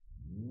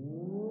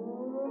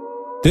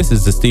This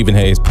is the Stephen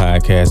Hayes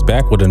Podcast,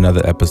 back with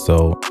another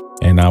episode.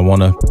 And I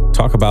want to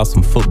talk about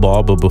some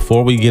football. But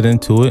before we get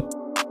into it,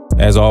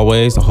 as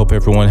always, I hope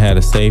everyone had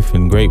a safe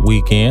and great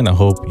weekend. I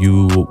hope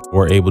you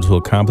were able to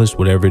accomplish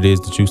whatever it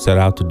is that you set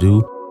out to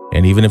do.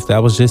 And even if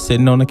that was just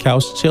sitting on the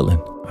couch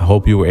chilling, I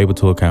hope you were able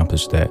to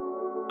accomplish that.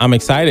 I'm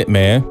excited,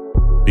 man,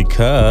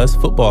 because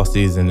football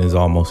season is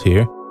almost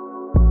here.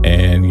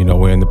 And, you know,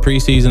 we're in the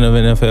preseason of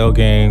NFL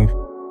games.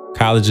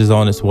 College is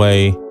on its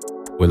way.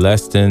 We're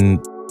less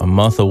than a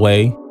month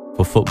away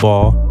for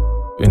football.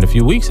 In a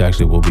few weeks,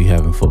 actually, we'll be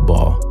having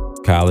football,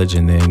 college,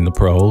 and then the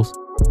pros.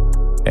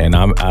 And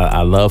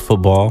I love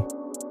football.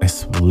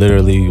 It's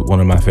literally one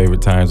of my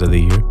favorite times of the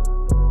year.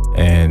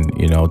 And,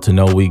 you know, to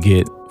know we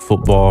get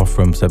football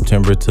from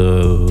September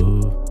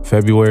to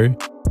February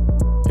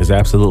is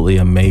absolutely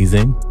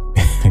amazing.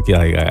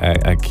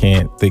 I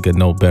can't think of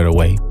no better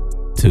way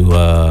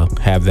to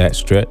have that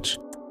stretch.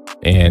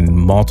 And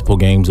multiple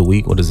games a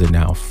week. What is it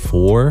now?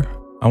 4,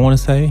 I want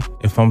to say.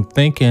 If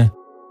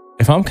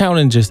I'm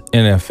counting just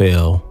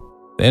NFL,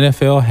 the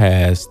NFL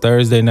has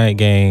Thursday night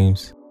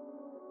games,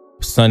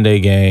 Sunday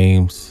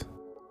games,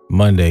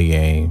 Monday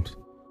games,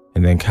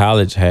 and then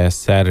college has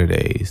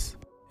Saturdays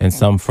and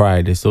some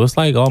Fridays. So it's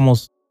like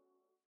almost,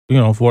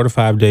 4 to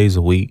 5 days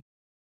a week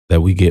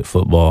that we get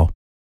football.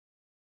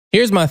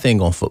 Here's my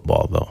thing on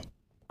football, though.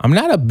 I'm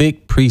not a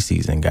big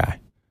preseason guy.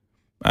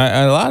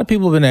 A lot of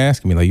people have been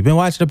asking me, like, you've been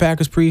watching the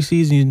Packers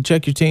preseason? You can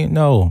check your team?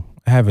 No,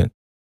 I haven't.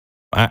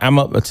 I'm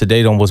up to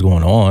date on what's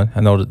going on.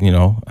 I know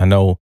that, I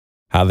know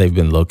how they've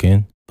been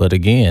looking. But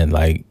again,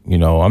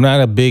 I'm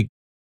not a big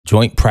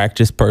joint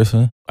practice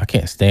person. I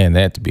can't stand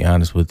that, to be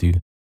honest with you.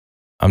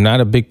 I'm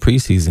not a big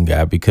preseason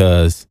guy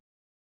because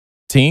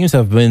teams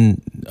have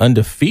been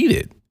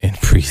undefeated in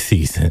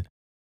preseason.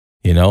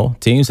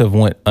 Teams have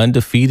went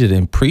undefeated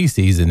in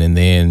preseason and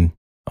then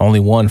only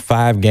won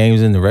 5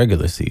 games in the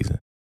regular season.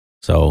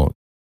 So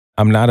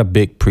I'm not a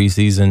big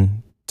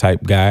preseason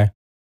type guy.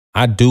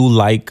 I do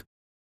like,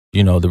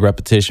 the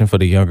repetition for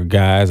the younger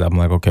guys. I'm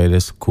like, okay,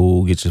 this is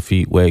cool. Get your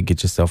feet wet,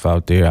 get yourself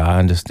out there. I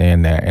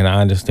understand that. And I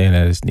understand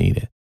that it's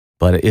needed,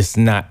 but it's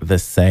not the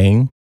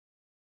same.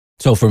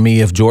 So for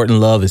me, if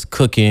Jordan Love is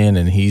cooking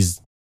and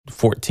he's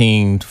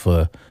 14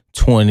 for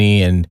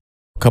 20 and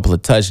a couple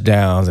of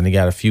touchdowns and he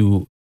got a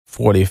few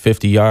 40 or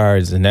 50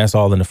 yards and that's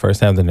all in the first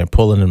half, then they're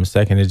pulling him the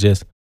second,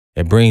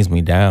 it brings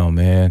me down,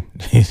 man.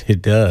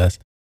 It does.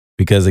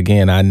 Because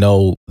again, I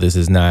know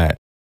it's not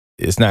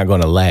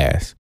going to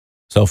last.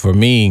 So for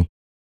me,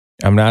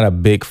 I'm not a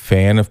big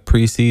fan of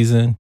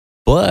preseason,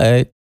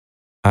 but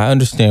I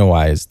understand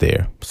why it's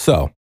there.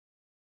 So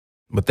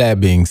with that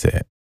being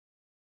said,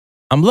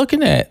 I'm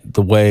looking at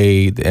the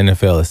way the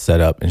NFL is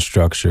set up and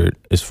structured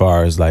as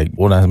far as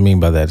what I mean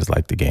by that is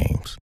the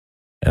games.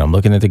 And I'm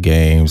looking at the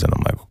games and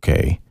I'm like,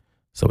 okay,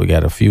 so we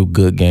got a few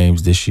good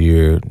games this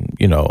year,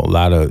 a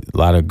lot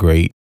of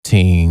great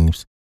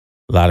teams,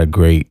 a lot of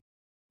great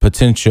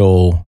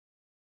potential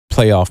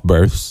playoff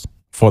berths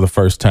for the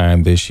first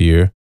time this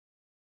year.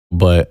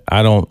 But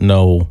I don't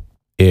know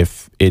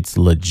if it's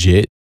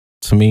legit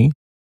to me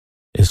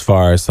as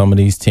far as some of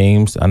these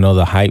teams. I know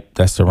the hype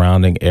that's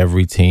surrounding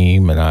every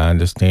team, and I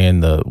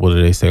understand what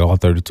do they say, all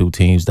 32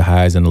 teams, the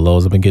highs and the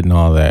lows. I've been getting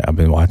all that. I've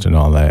been watching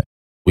all that.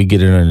 We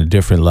get it on a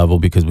different level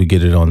because we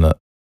get it on the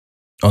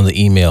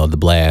email, the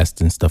blast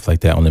and stuff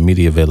like that, on the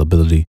media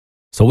availability.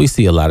 So we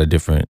see a lot of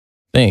different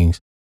things.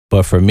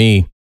 But for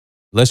me,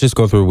 let's just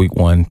go through week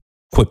 1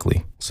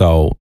 quickly.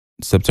 So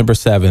September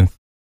 7th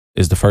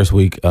is the first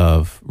week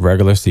of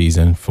regular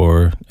season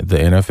for the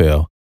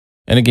NFL.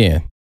 And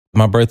again,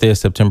 my birthday is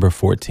September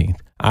 14th.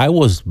 I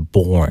was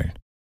born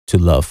to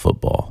love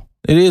football.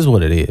 It is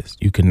what it is.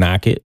 You can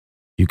knock it.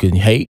 You can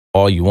hate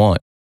all you want,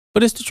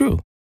 but it's the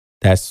truth.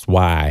 That's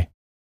why.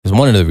 It's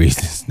one of the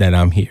reasons that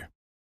I'm here.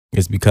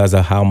 It's because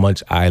of how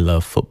much I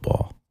love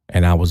football.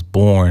 And I was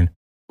born,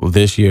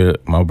 this year,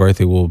 my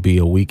birthday will be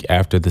a week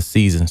after the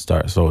season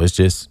starts. So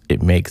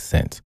it makes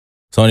sense.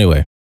 So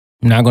anyway,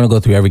 I'm not going to go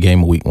through every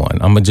game of week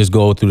 1. I'm going to just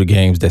go through the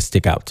games that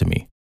stick out to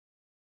me.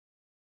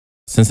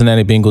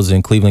 Cincinnati Bengals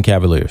and Cleveland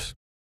Cavaliers.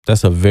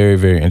 That's a very,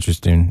 very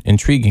interesting,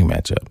 intriguing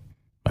matchup.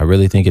 I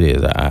really think it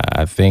is.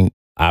 I think,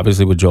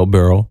 obviously, with Joe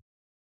Burrow,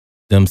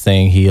 them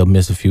saying he'll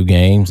miss a few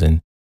games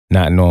and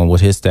not knowing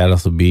what his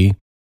status will be.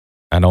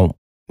 I don't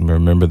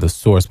remember the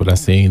source, but I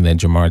seen that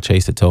Jamar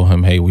Chase had told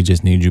him, hey, we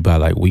just need you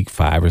by week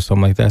 5 or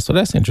something like that. So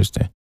that's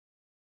interesting.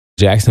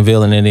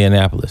 Jacksonville and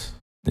Indianapolis.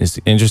 It's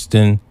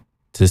interesting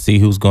to see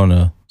who's going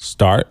to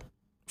start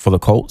for the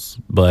Colts.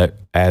 But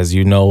as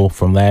you know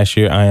from last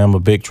year, I am a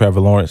big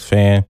Trevor Lawrence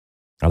fan.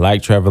 I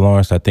like Trevor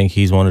Lawrence. I think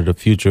he's one of the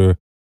future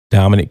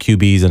dominant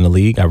QBs in the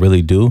league. I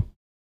really do.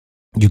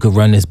 You could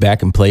run this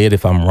back and play it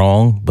if I'm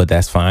wrong, but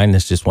that's fine.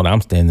 That's just what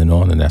I'm standing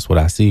on, and that's what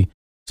I see.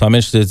 So I'm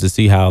interested to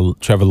see how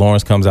Trevor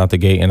Lawrence comes out the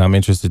gate, and I'm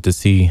interested to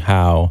see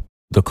how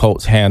the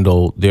Colts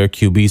handle their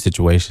QB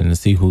situation and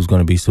see who's going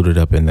to be suited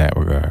up in that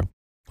regard.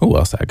 Who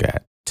else I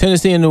got?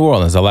 Tennessee and New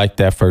Orleans. I like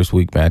that first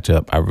week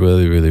matchup. I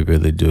really, really,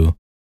 really do.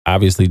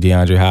 Obviously,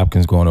 DeAndre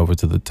Hopkins going over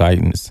to the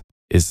Titans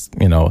is,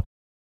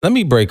 let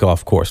me break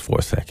off course for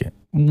a second.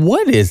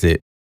 What is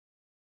it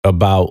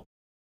about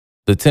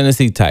the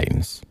Tennessee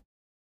Titans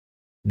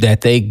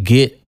that they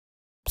get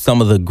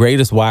some of the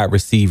greatest wide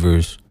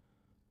receivers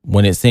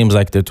when it seems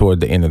like they're toward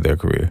the end of their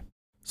career?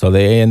 So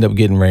they end up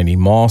getting Randy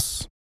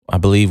Moss. I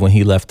believe when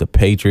he left the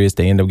Patriots,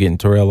 they end up getting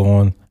Terrell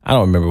Owens. I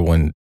don't remember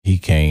when he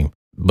came,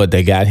 but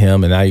they got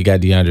him, and now you got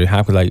DeAndre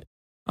Hopkins. Like,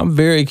 I'm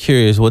very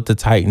curious what the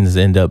Titans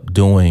end up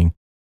doing.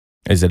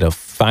 Is it a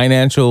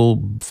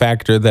financial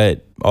factor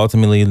that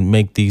ultimately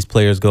make these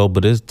players go?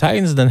 But the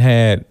Titans then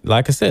had,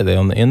 like I said, they're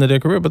on the end of their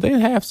career, but they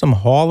have some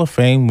Hall of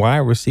Fame wide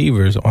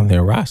receivers on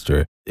their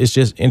roster. It's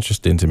just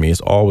interesting to me.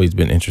 It's always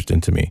been interesting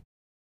to me.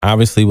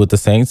 Obviously, with the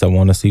Saints, I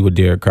want to see what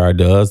Derek Carr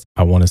does.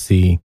 I want to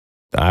see,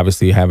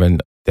 obviously, having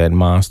that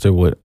monster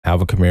with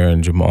Alvin Kamara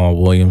and Jamal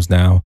Williams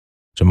now.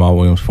 Jamal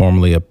Williams,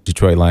 formerly a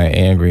Detroit Lion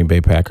and Green Bay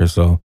Packer.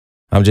 So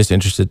I'm just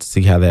interested to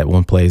see how that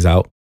one plays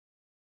out.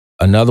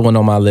 Another one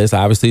on my list,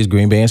 obviously, is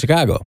Green Bay and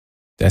Chicago.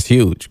 That's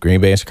huge.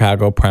 Green Bay and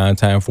Chicago,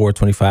 primetime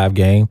 425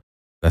 game.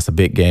 That's a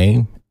big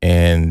game.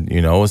 And,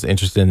 you know, it's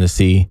interesting to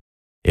see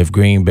if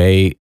Green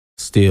Bay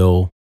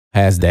still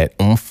has that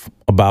oomph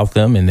about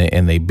them and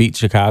they beat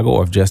Chicago,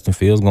 or if Justin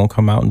Fields going to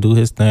come out and do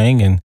his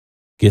thing and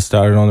get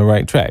started on the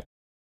right track.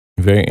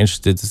 Very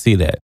interested to see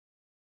that.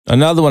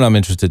 Another one I'm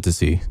interested to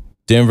see,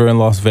 Denver and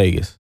Las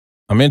Vegas.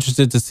 I'm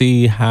interested to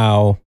see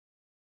how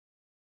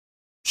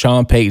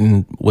Sean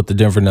Payton with the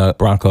Denver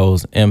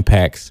Broncos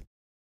impacts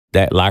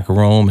that locker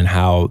room, and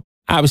how,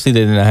 obviously, they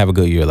did not have a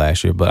good year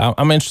last year, but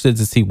I'm interested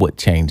to see what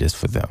changes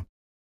for them.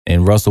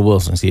 And Russell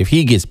Wilson, see if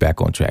he gets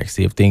back on track,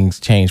 see if things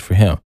change for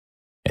him.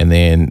 And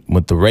then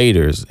with the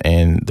Raiders,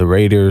 and the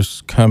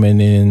Raiders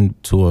coming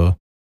into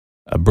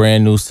a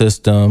brand new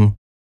system,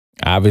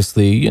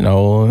 obviously, you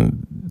know,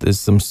 there's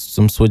some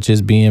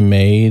switches being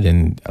made.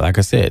 And like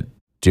I said,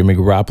 Jimmy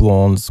Garoppolo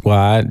on the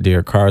squad,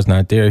 Derek Carr's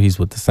not there, he's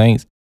with the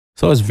Saints.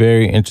 So it's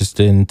very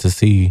interesting to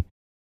see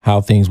how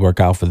things work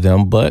out for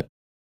them, but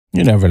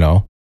you never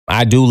know.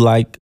 I do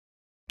like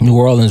New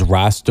Orleans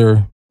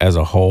roster as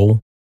a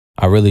whole.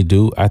 I really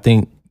do. I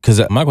think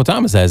because Michael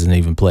Thomas hasn't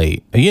even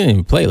played. He didn't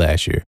even play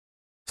last year.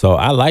 So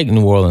I like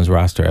New Orleans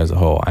roster as a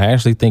whole. I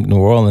actually think New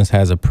Orleans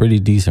has a pretty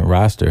decent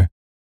roster.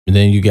 And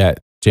then you got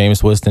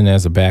Jameis Winston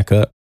as a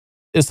backup.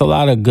 It's a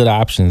lot of good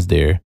options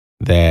there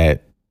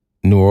that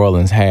New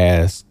Orleans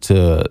has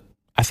to,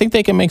 I think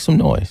they can make some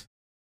noise.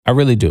 I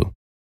really do.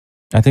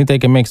 I think they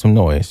can make some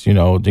noise. You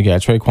know, you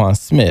got Traquan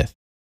Smith.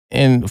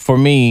 And for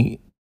me,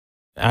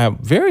 I'm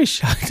very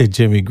shocked that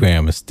Jimmy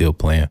Graham is still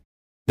playing.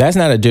 That's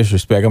not a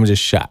disrespect. I'm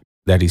just shocked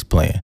that he's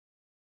playing.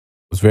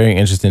 It's very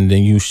interesting.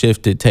 Then you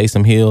shifted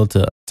Taysom Hill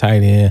to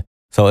tight end.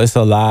 So it's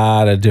a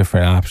lot of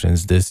different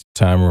options this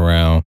time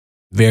around.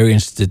 Very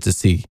interested to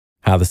see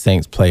how the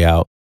Saints play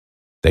out.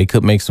 They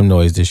could make some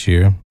noise this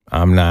year.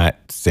 I'm not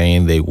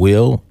saying they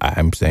will.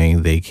 I'm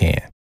saying they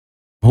can.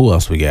 Who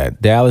else we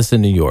got? Dallas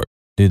and New York.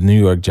 The New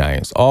York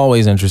Giants.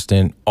 Always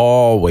interesting.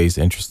 Always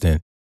interesting.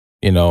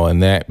 You know,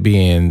 and that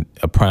being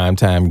a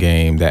primetime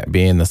game, that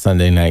being the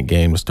Sunday night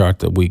game to start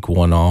the week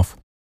one off.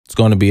 It's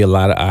going to be a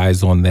lot of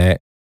eyes on that.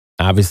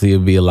 Obviously,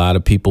 it'll be a lot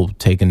of people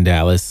taking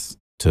Dallas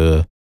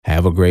to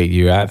have a great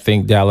year. I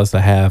think Dallas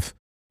will have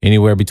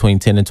anywhere between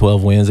 10 and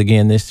 12 wins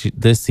again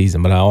this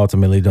season, but I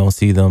ultimately don't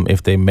see them,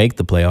 if they make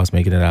the playoffs,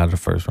 making it out of the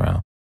first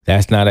round.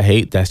 That's not a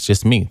hate. That's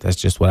just me. That's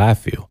just what I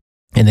feel.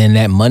 And then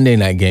that Monday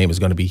night game is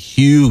going to be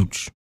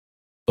huge.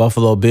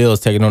 Buffalo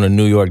Bills taking on the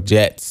New York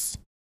Jets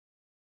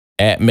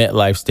at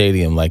MetLife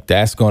Stadium. Like,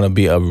 that's going to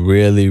be a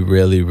really,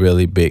 really,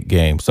 really big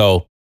game.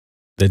 So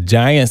the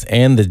Giants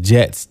and the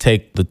Jets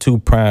take the two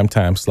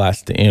primetime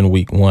slots to end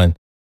week one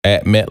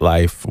at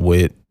MetLife,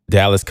 with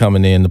Dallas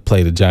coming in to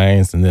play the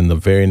Giants, and then the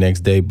very next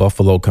day,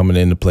 Buffalo coming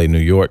in to play New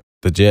York,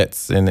 the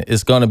Jets. And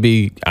it's going to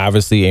be,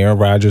 obviously, Aaron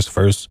Rodgers'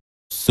 first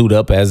suit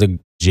up as a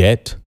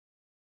Jet.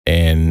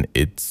 And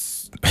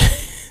it's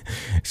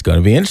it's going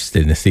to be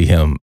interesting to see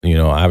him. You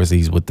know, obviously,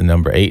 he's with the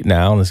number 8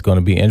 now, and it's going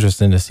to be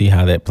interesting to see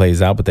how that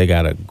plays out. But they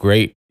got a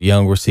great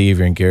young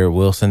receiver in Garrett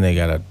Wilson. They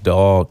got a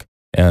dog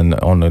and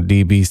on the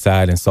DB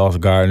side and Sauce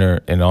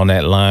Gardner, and on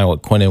that line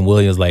with Quinnen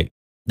Williams. Like,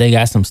 they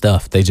got some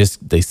stuff. They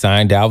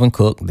signed Dalvin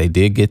Cook. They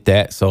did get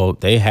that. So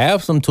they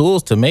have some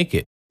tools to make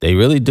it. They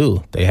really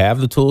do. They have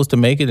the tools to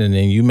make it. And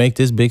then you make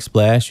this big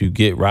splash, you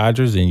get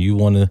Rodgers, and you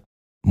want to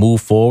move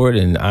forward.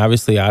 And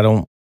obviously, I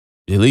don't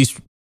at least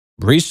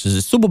reach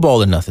the Super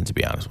Bowl or nothing, to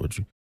be honest with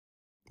you.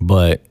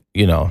 But,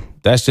 you know,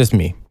 that's just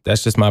me.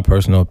 That's just my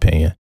personal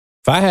opinion.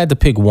 If I had to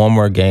pick one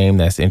more game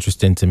that's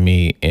interesting to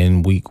me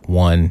in week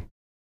one,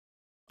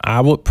 I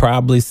would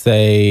probably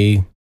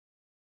say,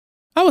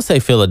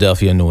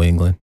 Philadelphia, New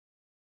England.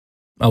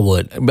 I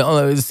would.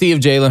 But see if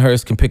Jalen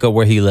Hurts can pick up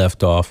where he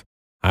left off.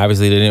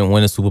 Obviously, they didn't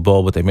win the Super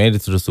Bowl, but they made it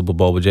to the Super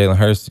Bowl. But Jalen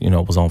Hurts, you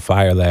know, was on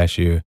fire last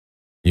year.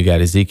 You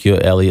got Ezekiel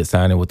Elliott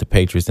signing with the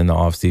Patriots in the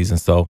offseason.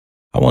 So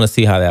I want to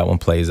see how that one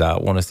plays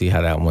out. I want to see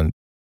how that one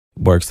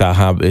works out.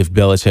 How, if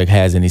Belichick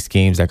has any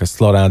schemes that could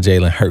slow down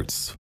Jalen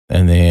Hurts.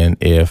 And then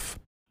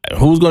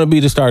who's going to be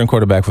the starting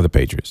quarterback for the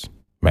Patriots?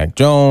 Mac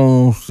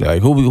Jones?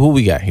 Like, who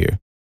we got here?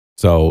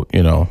 So,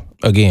 you know,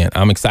 again,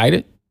 I'm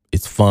excited.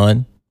 It's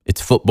fun.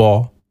 It's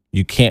football.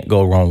 You can't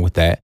go wrong with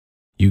that.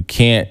 You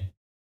can't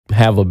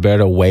have a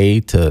better way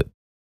to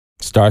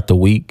start the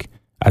week.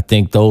 I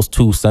think those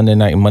two Sunday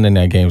night and Monday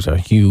night games are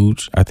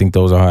huge. I think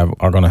those are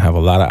going to have a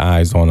lot of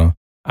eyes on them.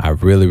 I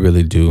really,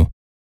 really do.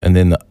 And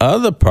then the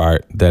other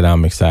part that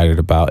I'm excited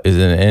about is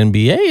that the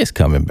NBA is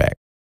coming back.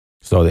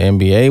 So the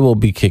NBA will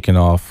be kicking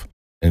off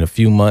in a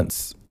few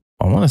months.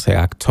 I want to say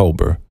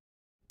October.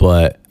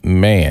 But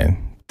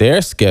man,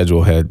 their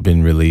schedule had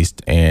been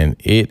released and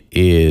it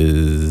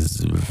is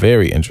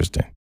very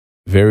interesting.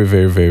 Very,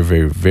 very, very,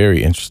 very,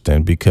 very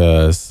interesting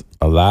because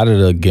a lot of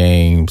the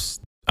games,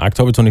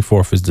 October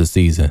 24th is the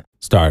season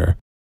starter.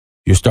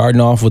 You're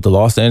starting off with the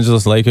Los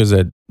Angeles Lakers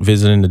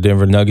visiting the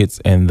Denver Nuggets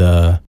and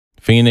the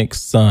Phoenix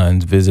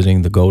Suns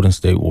visiting the Golden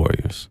State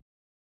Warriors.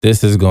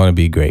 This is going to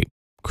be great.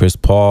 Chris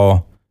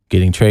Paul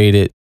getting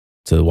traded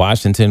to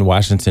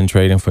Washington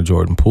trading for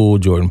Jordan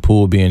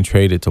Poole being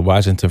traded to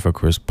Washington for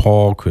Chris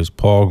Paul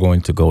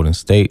going to Golden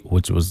State,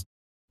 which was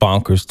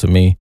bonkers to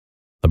me.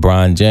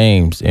 LeBron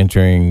James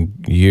entering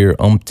year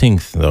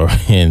umpteenth,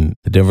 and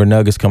the Denver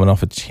Nuggets coming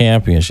off a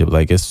championship.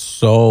 Like, it's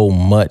so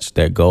much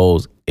that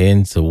goes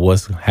into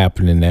what's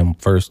happening in them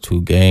first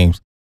two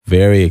games.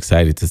 Very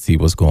excited to see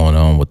what's going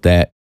on with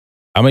that.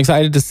 I'm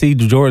excited to see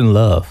Jordan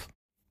Love.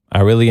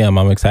 I really am.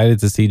 I'm excited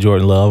to see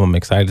Jordan Love. I'm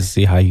excited to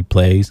see how he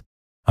plays.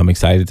 I'm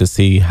excited to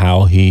see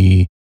how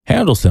he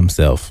handles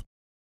himself.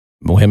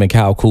 Him and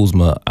Kyle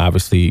Kuzma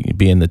obviously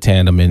being the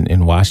tandem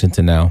in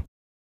Washington now.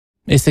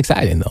 It's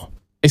exciting though.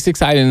 It's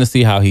exciting to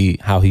see how he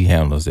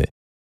handles it,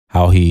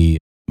 how he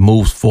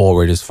moves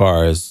forward. As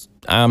far as,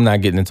 I'm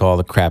not getting into all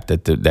the crap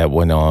that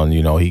went on.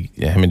 You know, him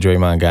and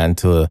Draymond got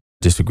into a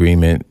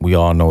disagreement. We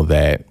all know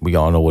that. We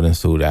all know what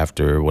ensued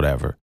after,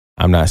 whatever.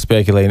 I'm not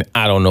speculating.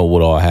 I don't know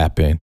what all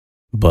happened,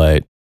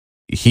 but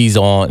he's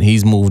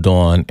moved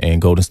on,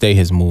 and Golden State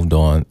has moved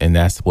on, and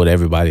that's what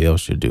everybody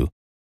else should do.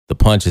 The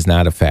punch is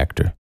not a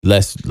factor.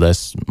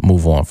 Let's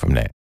move on from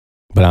that.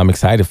 But I'm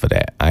excited for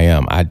that. I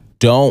am. I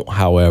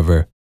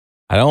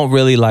don't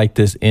really like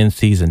this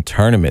in-season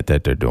tournament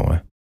that they're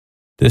doing.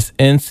 This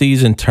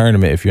in-season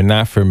tournament, if you're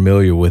not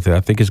familiar with it, I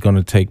think it's going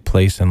to take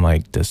place in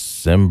like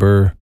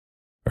December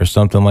or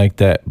something like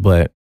that.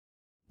 But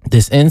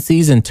this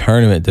in-season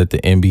tournament that the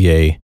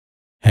NBA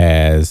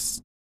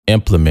has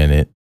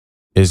implemented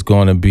is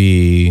going to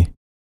be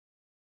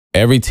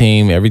every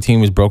team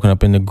is broken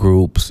up into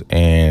groups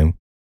and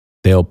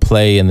they'll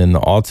play, and then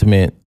the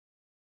ultimate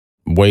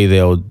way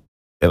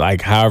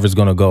however it's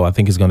going to go, I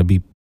think it's going to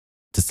be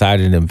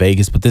decided in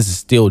Vegas, but this is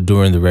still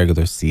during the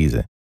regular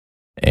season.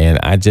 And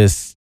I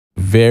just,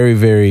 very,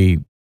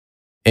 very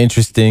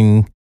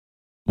interesting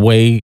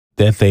way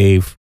that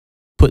they've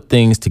put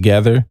things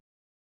together.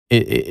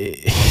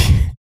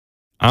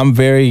 I'm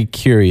very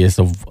curious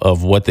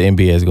of what the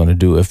NBA is going to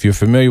do. If you're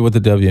familiar with the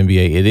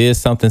WNBA, it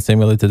is something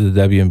similar to the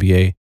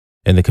WNBA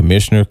and the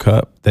Commissioner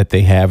Cup that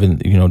they have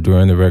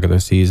during the regular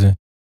season.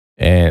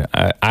 And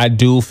I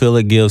do feel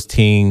it gives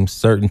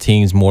certain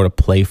teams more to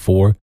play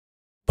for.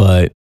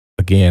 But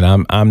again,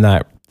 I'm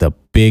not the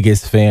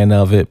biggest fan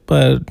of it,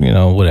 but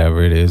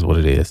whatever, it is what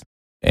it is.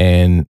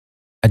 And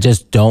I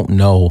just don't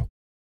know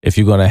if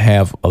you're going to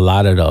have a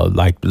lot of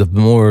the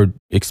more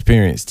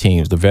experienced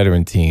teams, the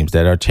veteran teams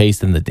that are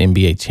chasing the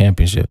NBA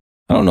championship.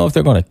 I don't know if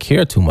they're going to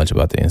care too much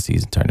about the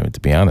in-season tournament, to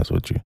be honest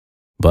with you.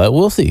 But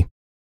we'll see.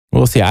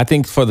 We'll see. I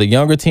think for the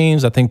younger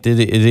teams, I think that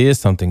it is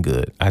something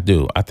good. I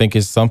do. I think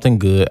it's something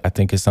good. I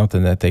think it's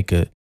something that they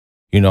could,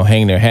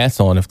 hang their hats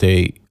on if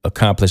they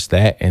accomplish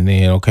that. And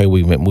then, okay,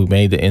 we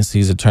made the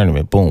in-season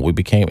tournament. Boom. We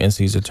became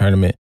in-season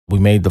tournament. We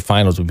made the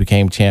finals. We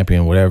became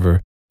champion,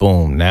 whatever.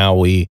 Boom. Now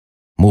we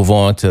move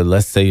on to,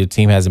 let's say your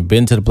team hasn't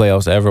been to the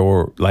playoffs ever,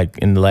 or like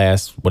in the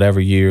last whatever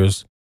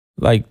years.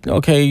 Like,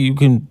 okay, you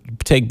can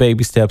take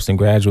baby steps and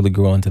gradually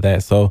grow into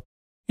that. So,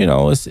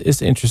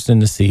 it's interesting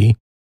to see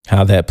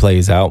how that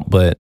plays out,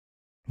 but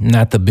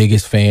not the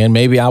biggest fan.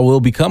 Maybe I will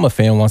become a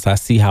fan once I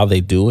see how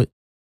they do it.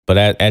 But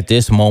at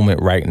this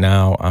moment right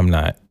now, I'm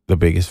not the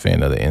biggest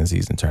fan of the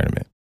in-season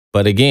tournament.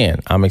 But again,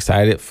 I'm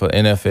excited for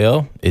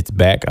NFL. It's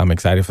back. I'm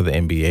excited for the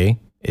NBA.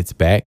 It's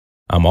back.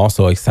 I'm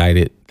also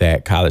excited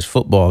that college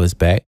football is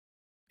back.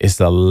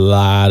 It's a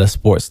lot of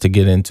sports to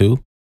get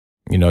into.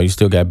 You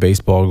still got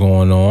baseball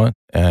going on,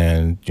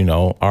 and,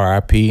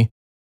 RIP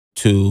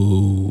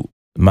to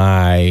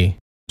my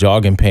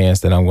jogging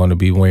pants that I'm going to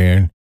be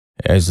wearing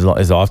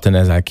as often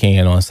as I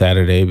can on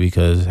Saturday,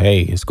 because,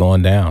 hey, it's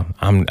going down.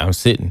 I'm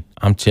sitting.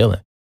 I'm chilling.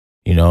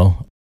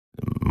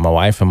 My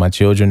wife and my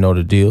children know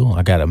the deal.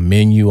 I got a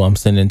menu I'm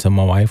sending to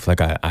my wife.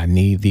 Like, I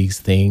need these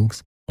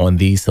things on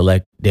these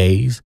select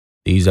days.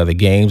 These are the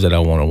games that I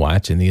want to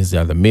watch, and these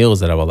are the meals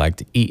that I would like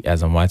to eat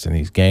as I'm watching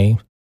these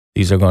games.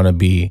 These are going to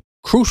be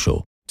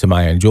crucial to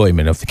my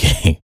enjoyment of the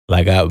game.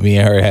 Like, me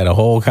and her had a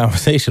whole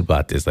conversation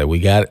about this. Like, we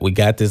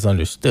got this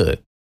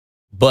understood.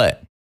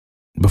 But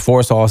before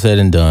it's all said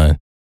and done,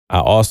 I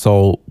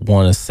also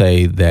want to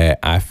say that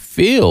I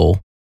feel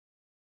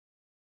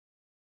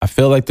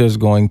like there's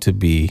going to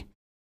be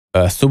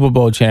a Super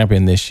Bowl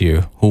champion this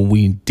year who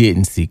we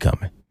didn't see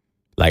coming.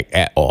 like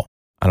at all.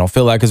 I don't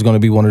feel like it's going to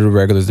be one of the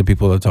regulars that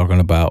people are talking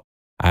about.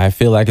 I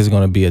feel like it's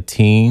going to be a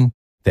team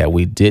that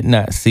we did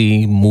not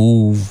see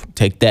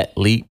take that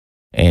leap,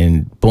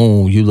 and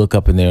boom, you look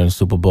up and they're in the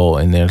Super Bowl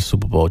and they're the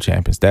Super Bowl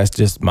champions. That's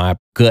just my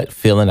gut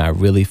feeling. I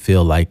really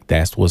feel like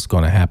that's what's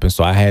going to happen.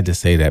 So I had to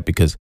say that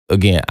because,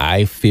 again,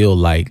 I feel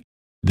like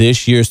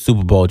this year's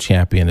Super Bowl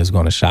champion is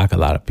going to shock a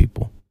lot of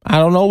people. I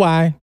don't know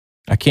why.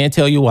 I can't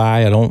tell you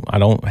why. I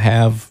don't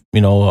have,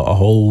 a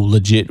whole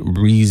legit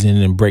reason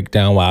and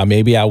breakdown why.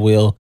 Maybe I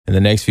will in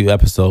the next few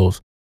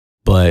episodes,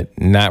 but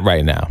not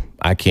right now.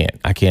 I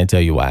can't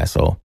tell you why.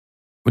 So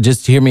but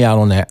just hear me out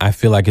on that. I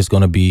feel like it's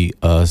going to be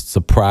a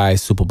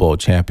surprise Super Bowl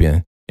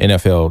champion,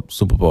 NFL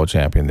Super Bowl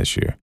champion this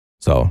year.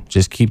 So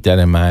just keep that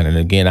in mind. And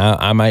again,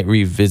 I might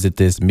revisit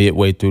this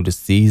midway through the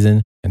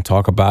season and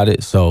talk about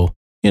it. So,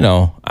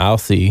 I'll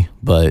see.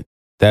 But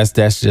that's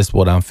just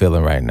what I'm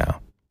feeling right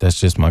now. That's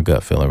just my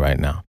gut feeling right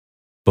now.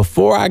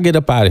 Before I get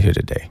up out of here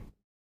today,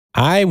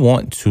 I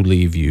want to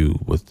leave you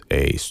with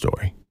a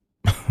story.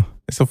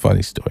 It's a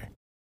funny story.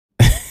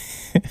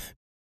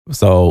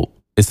 So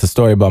it's a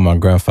story about my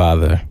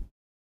grandfather,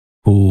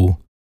 who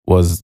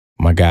was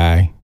my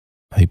guy.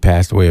 He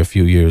passed away a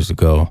few years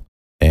ago.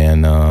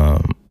 And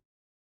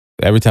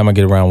every time I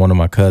get around one of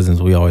my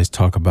cousins, we always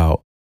talk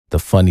about the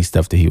funny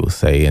stuff that he would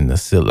say and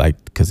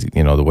because,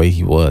 the way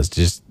he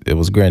was, it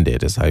was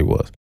granddad. That's how he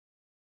was.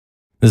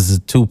 This is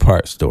a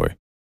 2-part story.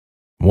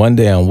 One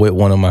day I'm with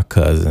one of my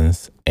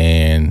cousins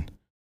and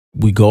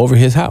we go over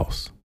his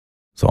house.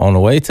 So on the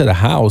way to the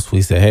house,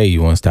 we said, hey,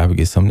 you want to stop and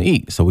get something to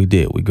eat? So we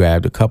did. We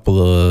grabbed a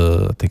couple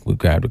of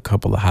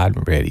hot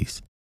and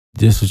readies.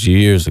 This was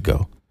years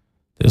ago.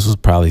 This was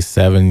probably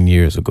 7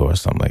 years ago or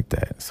something like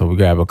that. So we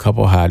grabbed a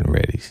couple of hot and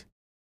readies.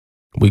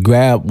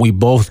 We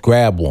both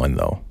grabbed one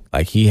though.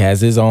 Like he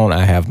has his own,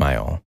 I have my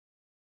own.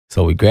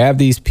 So we grab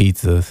these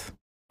pizzas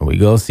and we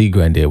go see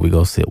granddad. We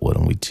go sit with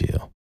him. We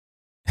chill.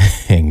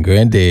 And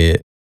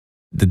granddad,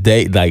 the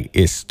day,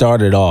 it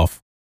started off,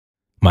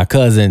 my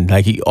cousin,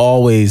 he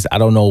always, I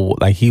don't know,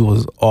 he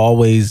was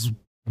always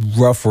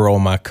rougher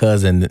on my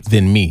cousin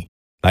than me.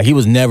 He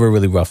was never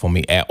really rough on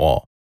me at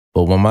all.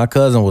 But when my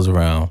cousin was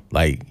around,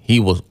 he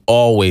was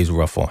always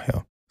rough on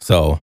him.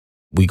 So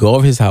we go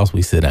over his house,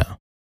 we sit down.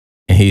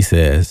 And he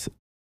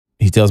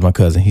tells my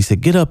cousin, he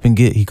said, get up and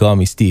he called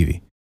me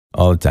Stevie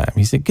all the time.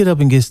 He said, get up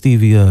and get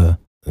Stevie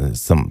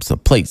some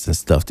plates and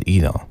stuff to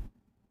eat on.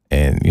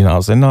 And, I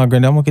was like, no,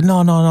 granddad, I'm going to get,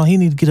 no, he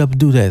need to get up and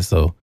do that.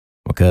 So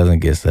my cousin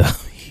gets up.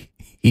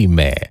 He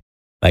mad.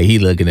 He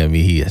looking at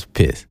me, he is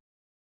pissed.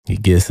 He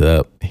gets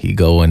up, he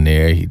go in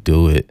there, he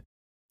do it.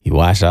 He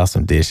wash out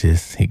some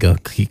dishes. He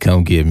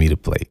come give me the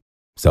plate.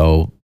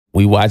 So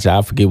we watch,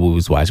 I forget what we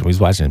was watching. We was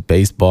watching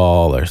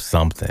baseball or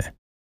something.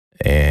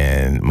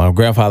 And my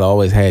grandfather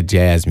always had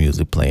jazz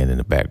music playing in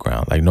the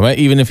background. No matter,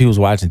 even if he was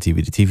watching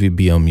TV, the TV would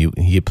be on mute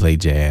and he'd play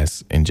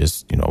jazz and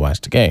just,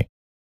 watch the game.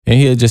 And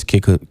he'll just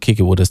kick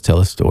it with us, tell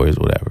us stories,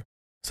 whatever.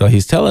 So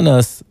he's telling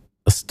us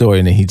a story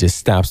and then he just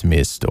stops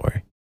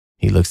mid-story.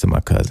 He looks at my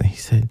cousin. He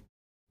said,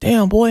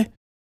 damn, boy,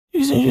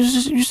 you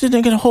sit there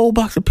and get a whole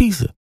box of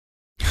pizza.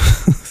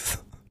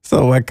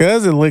 So my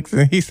cousin looks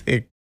and he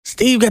said,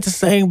 Steve got the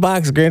same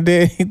box,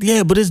 granddad.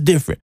 Yeah, but it's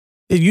different.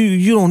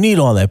 You don't need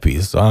all that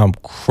pizza. So I'm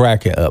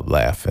cracking up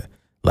laughing.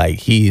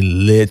 He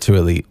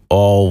literally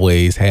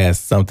always has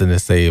something to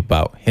say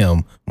about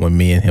him when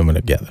me and him are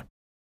together.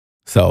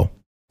 So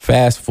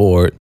fast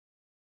forward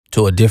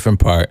to a different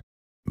part.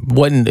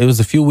 It was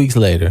a few weeks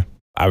later.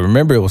 I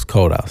remember it was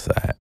cold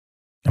outside.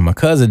 And my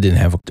cousin didn't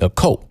have a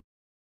coat.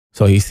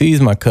 So he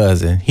sees my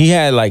cousin. He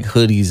had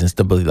hoodies and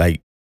stuff, but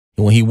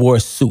when he wore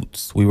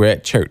suits, we were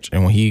at church,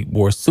 and when he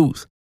wore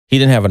suits, he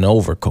didn't have an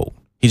overcoat.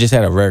 He just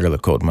had a regular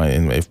coat.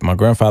 My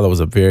grandfather was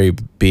a very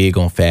big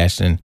on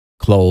fashion,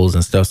 clothes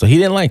and stuff, so he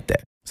didn't like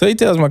that. So he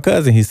tells my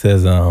cousin, he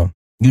says,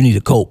 you need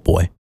a coat,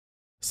 boy.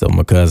 So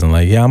my cousin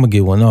yeah, I'm going to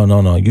get one.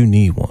 No, you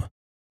need one.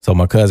 So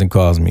my cousin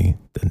calls me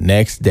the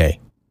next day,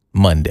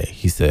 Monday.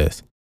 He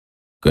says,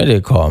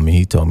 granddad called me.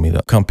 He told me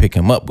to come pick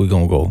him up. We're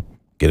going to go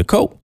get a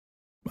coat.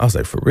 I was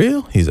like, for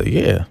real? He's like,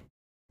 yeah.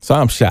 So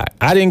I'm shocked.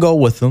 I didn't go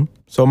with him.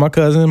 So my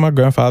cousin and my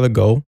grandfather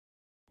go.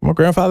 My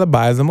grandfather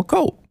buys him a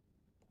coat.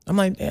 I'm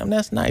like, damn,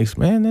 that's nice,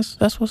 man.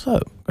 That's what's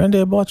up.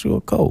 Granddad bought you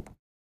a coat.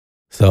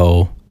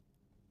 So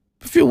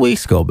a few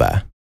weeks go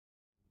by.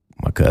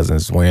 My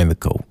cousin's wearing the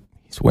coat.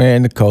 He's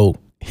wearing the coat.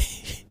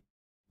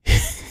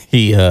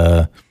 He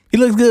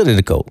looks good in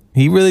the coat.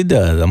 He really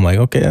does. I'm like,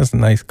 okay, that's a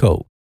nice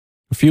coat.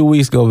 A few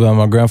weeks go by,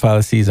 my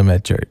grandfather sees him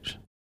at church.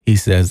 He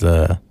says,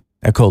 that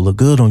coat look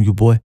good on you,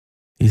 boy.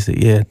 He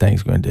said, yeah,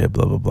 thanks, granddad,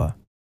 blah, blah, blah.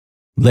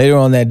 Later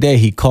on that day,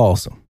 he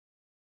calls him.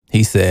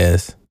 He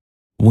says,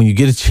 when you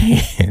get a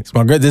chance,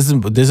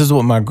 this is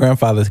what my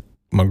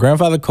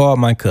grandfather called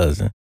my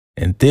cousin,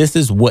 and this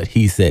is what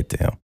he said to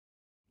him.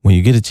 When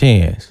you get a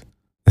chance,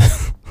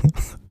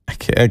 I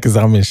can't, because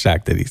I'm in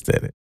shock that he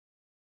said it.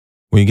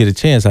 When you get a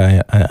chance,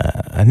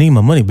 I need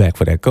my money back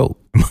for that coat.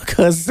 My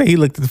cousin said, he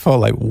looked at the phone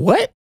like,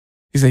 what?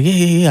 He said,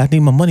 yeah, I need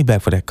my money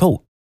back for that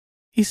coat.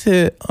 He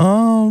said,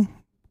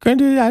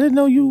 granddad, I didn't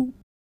know you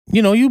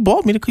you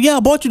bought me the coat. Yeah, I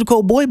bought you the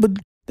coat, boy, but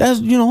that's,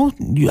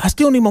 I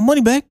still need my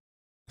money back.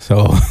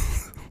 So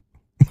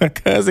my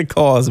cousin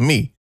calls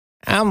me.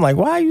 I'm like,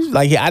 why are you,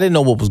 like, I didn't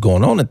know what was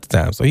going on at the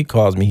time. So he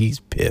calls me, he's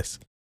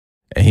pissed.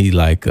 And he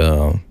like,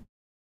 man,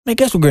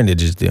 guess what Granddad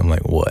just did? I'm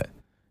like, what?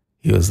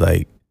 He was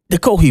like, the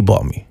coat he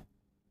bought me.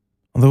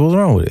 I'm like, what's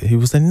wrong with it? He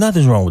was like,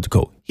 nothing's wrong with the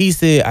coat. He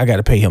said, I got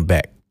to pay him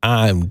back.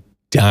 I'm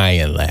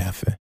dying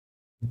laughing.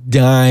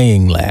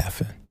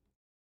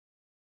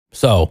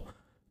 So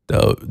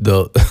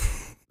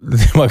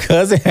my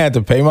cousin had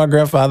to pay my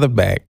grandfather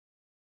back.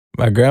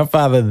 My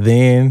grandfather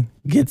then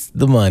gets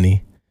the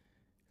money,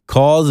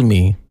 calls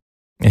me,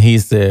 and he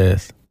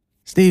says,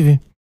 Stevie,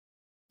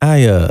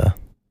 I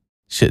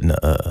shouldn't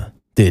have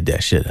did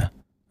that, should I?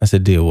 I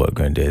said, did what,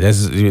 Granddad?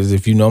 That's,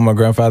 if you know my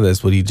grandfather,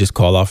 that's what he just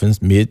called off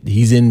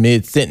he's in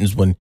mid-sentence.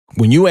 When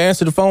you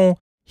answer the phone,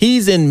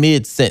 he's in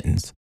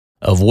mid-sentence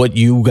of what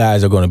you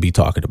guys are going to be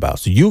talking about.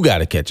 So you got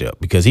to catch up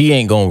because he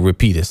ain't going to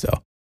repeat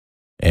himself.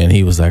 And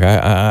he was like,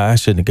 I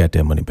shouldn't have got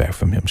that money back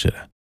from him, should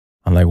I?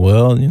 I'm like,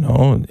 well,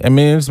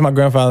 it's my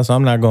grandfather, so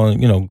I'm not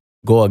going to,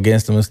 go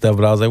against him and stuff.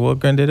 But I was like, well,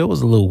 Granddad, it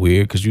was a little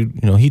weird because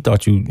he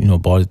thought you,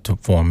 bought it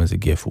for him as a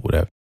gift or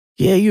whatever.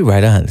 Yeah, you're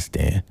right. I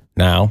understand.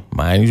 Now,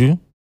 mind you,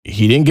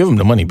 he didn't give him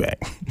the money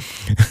back.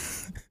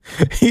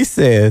 He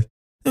said,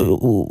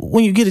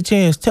 when you get a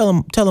chance, tell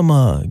him,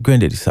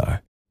 Granddaddy's sorry.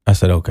 I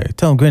said, okay.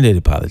 Tell him Granddaddy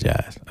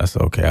apologized. I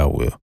said, okay, I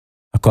will.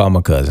 I called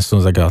my cousin as soon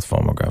as I got off the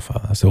phone with my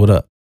grandfather. I said, what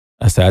up?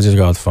 I said, I just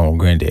got off the phone with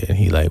Granddad. And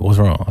he like, what's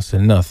wrong? I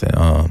said, nothing.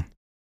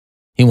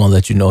 He won't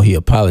let you know he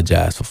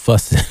apologized for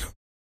fussing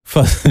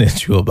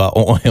at you about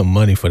owing him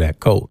money for that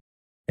coat.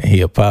 And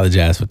he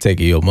apologized for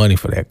taking your money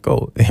for that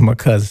coat. And my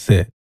cousin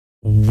said,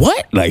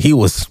 what? Like, he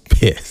was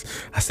pissed.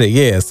 I said,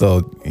 yeah,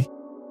 so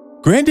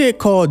Granddad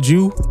called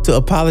you to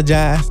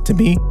apologize to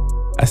me?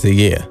 I said,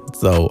 yeah.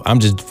 So I'm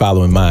just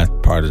following my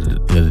part of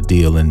the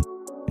deal and,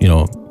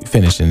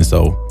 finishing.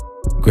 So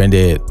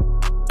Granddad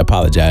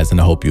apologized, and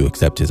I hope you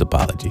accept his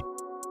apology.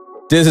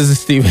 This is the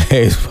Stephen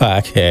Hayes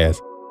podcast.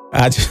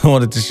 I just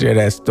wanted to share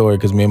that story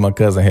because me and my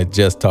cousin had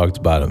just talked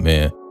about it,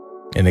 man.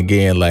 And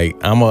again, like,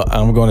 I'm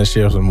going to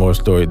share some more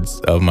stories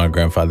of my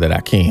grandfather that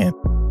I can.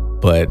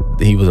 But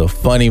he was a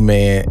funny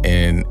man,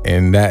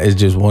 and that is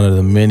just one of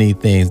the many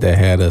things that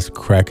had us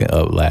cracking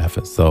up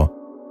laughing. So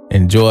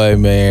enjoy,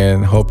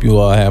 man. Hope you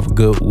all have a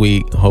good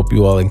week. Hope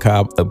you all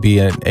be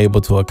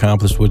able to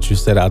accomplish what you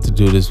set out to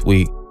do this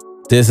week.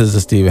 This is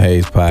the Stephen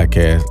Hayes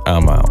podcast.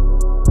 I'm out.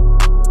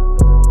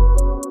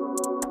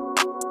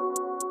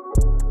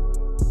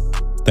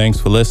 Thanks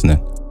for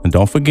listening. And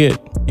don't forget,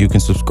 you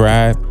can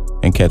subscribe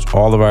and catch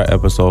all of our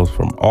episodes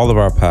from all of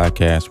our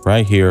podcasts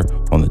right here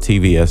on the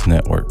TVS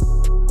network.